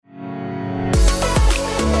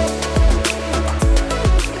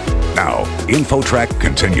InfoTrack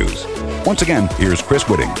continues. Once again, here's Chris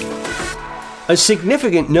Whitting. A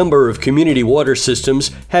significant number of community water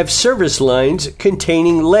systems have service lines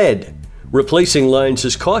containing lead. Replacing lines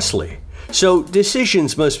is costly, so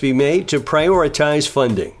decisions must be made to prioritize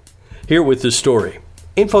funding. Here with the story,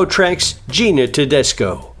 InfoTrack's Gina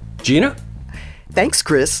Tedesco. Gina? Thanks,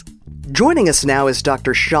 Chris. Joining us now is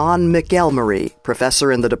Dr. Sean McElmurray,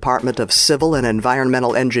 professor in the Department of Civil and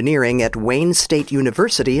Environmental Engineering at Wayne State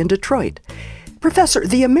University in Detroit. Professor,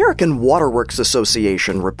 the American Waterworks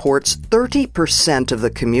Association reports 30% of the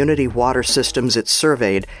community water systems it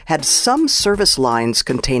surveyed had some service lines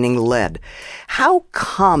containing lead. How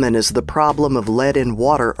common is the problem of lead in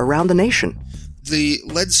water around the nation? The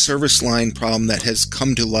lead service line problem that has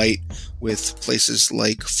come to light with places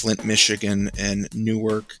like Flint, Michigan and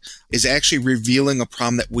Newark is actually revealing a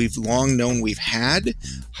problem that we've long known we've had.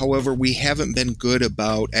 However, we haven't been good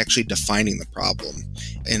about actually defining the problem.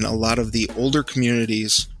 In a lot of the older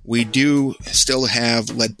communities, we do still have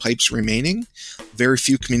lead pipes remaining. Very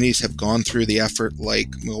few communities have gone through the effort like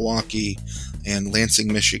Milwaukee and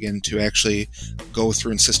Lansing, Michigan, to actually go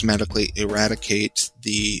through and systematically eradicate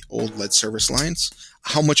the old lead service lines.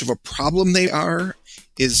 How much of a problem they are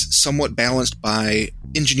is somewhat balanced by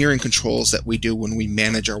engineering controls that we do when we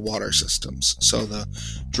manage our water systems. So the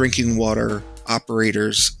drinking water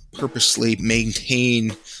operators purposely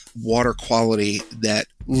maintain water quality that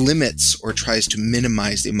limits or tries to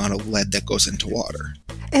minimize the amount of lead that goes into water.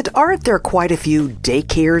 And aren't there quite a few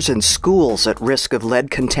daycares and schools at risk of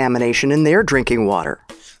lead contamination in their drinking water?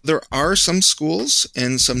 There are some schools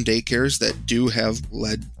and some daycares that do have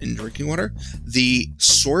lead in drinking water. The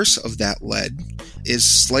source of that lead is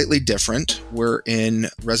slightly different. Where in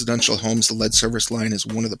residential homes, the lead service line is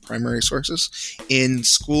one of the primary sources. In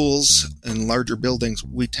schools and larger buildings,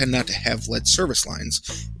 we tend not to have lead service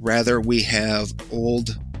lines. Rather, we have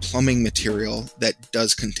old plumbing material that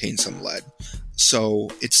does contain some lead. So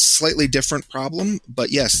it's a slightly different problem,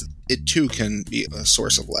 but yes, it too can be a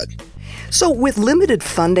source of lead. So with limited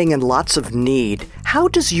funding and lots of need, how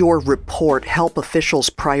does your report help officials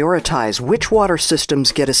prioritize which water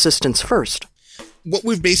systems get assistance first? What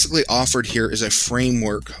we've basically offered here is a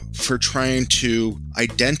framework for trying to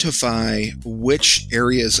identify which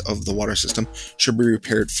areas of the water system should be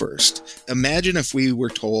repaired first. Imagine if we were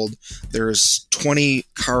told there's 20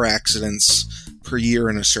 car accidents per year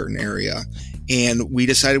in a certain area, and we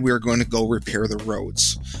decided we were going to go repair the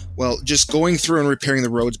roads. Well, just going through and repairing the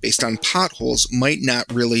roads based on potholes might not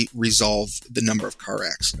really resolve the number of car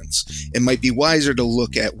accidents. It might be wiser to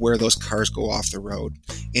look at where those cars go off the road.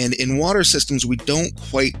 And in water systems, we don't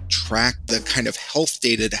quite track the kind of health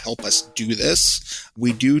data to help us do this.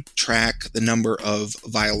 We do track the number of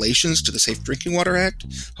violations to the Safe Drinking Water Act.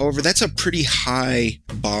 However, that's a pretty high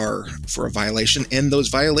bar for a violation, and those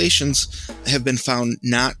violations have been found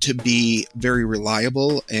not to be very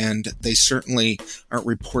reliable, and they certainly aren't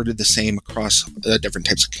reported the same across different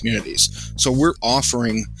types of communities. So we're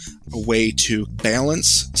offering a way to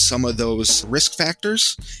balance some of those risk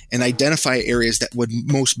factors and identify areas that would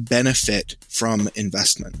most benefit from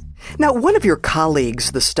investment. Now, one of your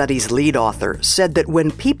colleagues, the study's lead author, said that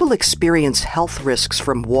when people experience health risks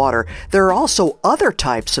from water, there are also other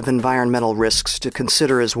types of environmental risks to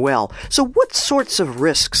consider as well. So what sorts of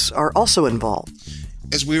risks are also involved?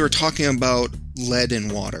 As we were talking about lead in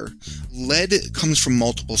water, lead comes from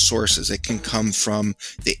multiple sources. It can come from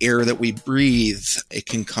the air that we breathe. It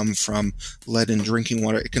can come from lead in drinking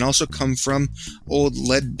water. It can also come from old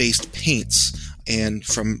lead-based paints and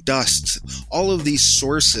from dust. All of these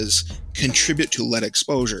sources contribute to lead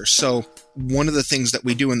exposure. So one of the things that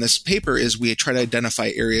we do in this paper is we try to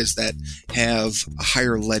identify areas that have a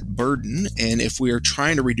higher lead burden. And if we are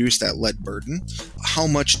trying to reduce that lead burden, how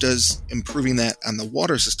much does improving that on the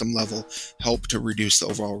water system level help to reduce the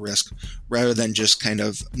overall risk, rather than just kind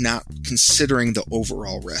of not considering the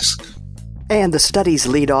overall risk? And the study's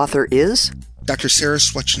lead author is? Dr. Sarah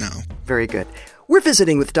Swetchnow. Very good. We're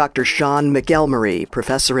visiting with Dr. Sean McElmurray,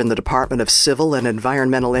 professor in the Department of Civil and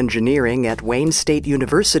Environmental Engineering at Wayne State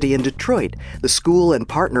University in Detroit. The school and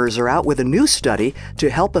partners are out with a new study to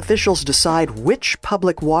help officials decide which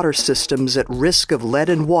public water systems at risk of lead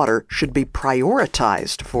in water should be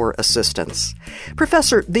prioritized for assistance.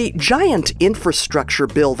 Professor, the giant infrastructure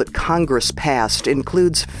bill that Congress passed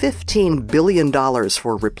includes $15 billion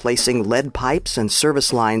for replacing lead pipes and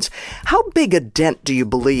service lines. How big a dent do you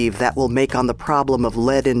believe that will make on the problem of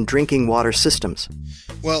lead in drinking water systems?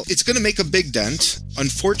 Well, it's going to make a big dent.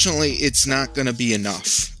 Unfortunately, it's not going to be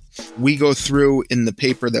enough. We go through in the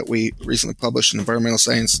paper that we recently published in Environmental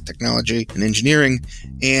Science, Technology, and Engineering,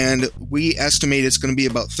 and we estimate it's going to be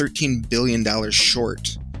about $13 billion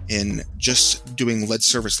short. in just doing lead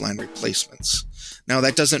service line replacements. Now,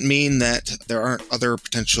 that doesn't mean that there aren't other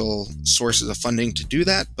potential sources of funding to do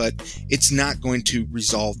that, but it's not going to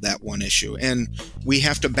resolve that one issue. And we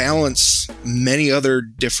have to balance many other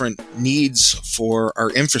different needs for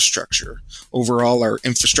our infrastructure. Overall, our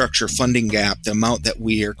infrastructure funding gap, the amount that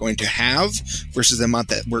we are going to have versus the amount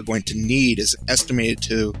that we're going to need, is estimated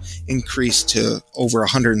to increase to over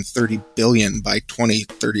 $130 billion by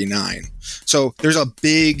 2039. So there's a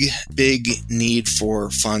big need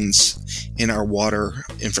for funds in our water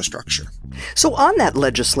infrastructure. So on that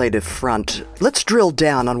legislative front, let's drill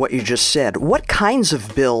down on what you just said. What kinds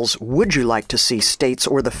of bills would you like to see states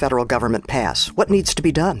or the federal government pass? What needs to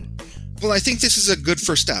be done? Well, I think this is a good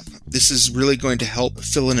first step. This is really going to help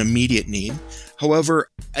fill an immediate need. However,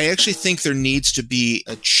 I actually think there needs to be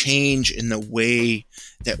a change in the way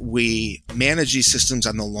that we manage these systems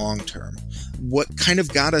on the long term. What kind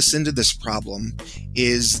of got us into this problem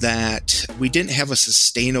is that we didn't have a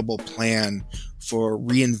sustainable plan for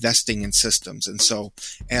reinvesting in systems. And so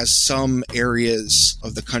as some areas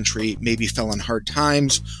of the country maybe fell on hard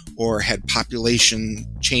times or had population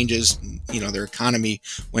changes, their economy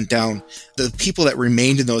went down, the people that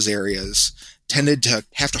remained in those areas tended to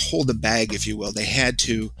have to hold the bag, if you will. They had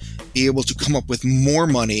to be able to come up with more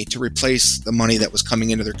money to replace the money that was coming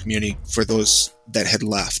into their community for those that had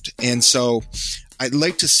left. And so I'd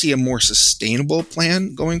like to see a more sustainable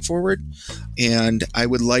plan going forward. And I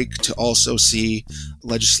would like to also see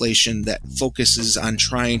legislation that focuses on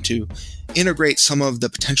trying to integrate some of the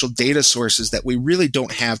potential data sources that we really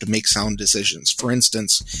don't have to make sound decisions. For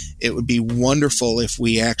instance, it would be wonderful if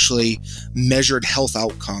we actually measured health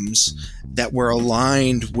outcomes that were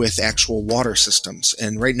aligned with actual water systems.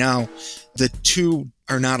 And right now, the two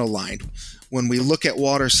are not aligned. When we look at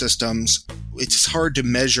water systems, it's hard to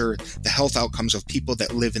measure the health outcomes of people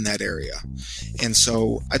that live in that area. And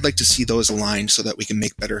so I'd like to see those aligned so that we can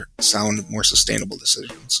make better, sound, more sustainable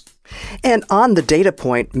decisions. And on the data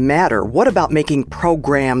point matter, what about making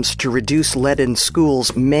programs to reduce lead in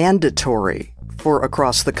schools mandatory for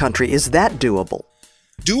across the country? Is that doable?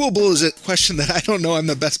 Doable is a question that I don't know I'm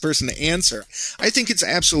the best person to answer. I think it's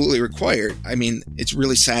absolutely required. I mean, it's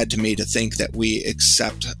really sad to me to think that we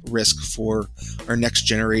accept risk for our next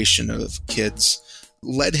generation of kids.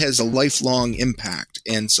 Lead has a lifelong impact,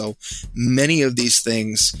 and so many of these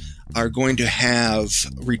things are going to have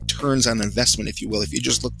returns on investment, if you will, if you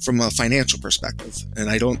just look from a financial perspective. And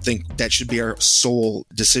I don't think that should be our sole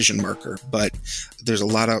decision marker, but there's a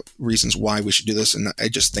lot of reasons why we should do this. And I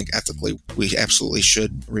just think ethically, we absolutely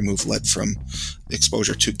should remove lead from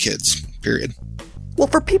exposure to kids, period. Well,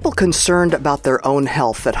 for people concerned about their own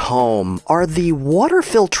health at home, are the water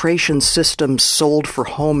filtration systems sold for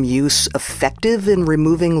home use effective in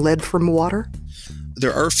removing lead from water?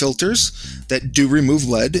 There are filters that do remove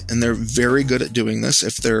lead, and they're very good at doing this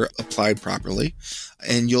if they're applied properly.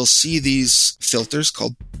 And you'll see these filters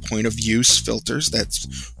called point of use filters.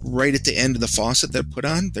 That's right at the end of the faucet they're put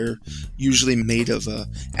on. They're usually made of a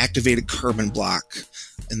activated carbon block.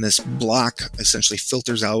 And this block essentially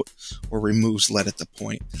filters out or removes lead at the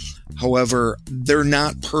point. However, they're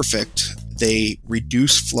not perfect. They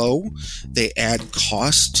reduce flow. They add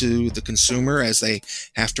cost to the consumer as they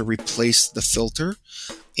have to replace the filter.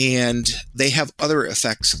 And they have other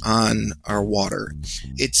effects on our water.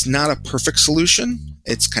 It's not a perfect solution.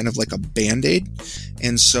 It's kind of like a Band-Aid.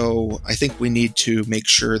 And so I think we need to make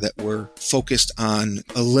sure that we're focused on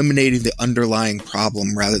eliminating the underlying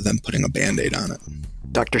problem rather than putting a Band-Aid on it.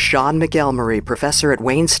 Dr. Sean McElmurray, professor at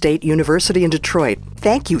Wayne State University in Detroit,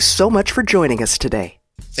 thank you so much for joining us today.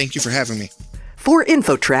 Thank you for having me. For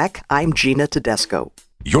InfoTrack, I'm Gina Tedesco.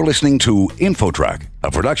 You're listening to InfoTrack,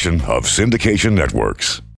 a production of Syndication Networks.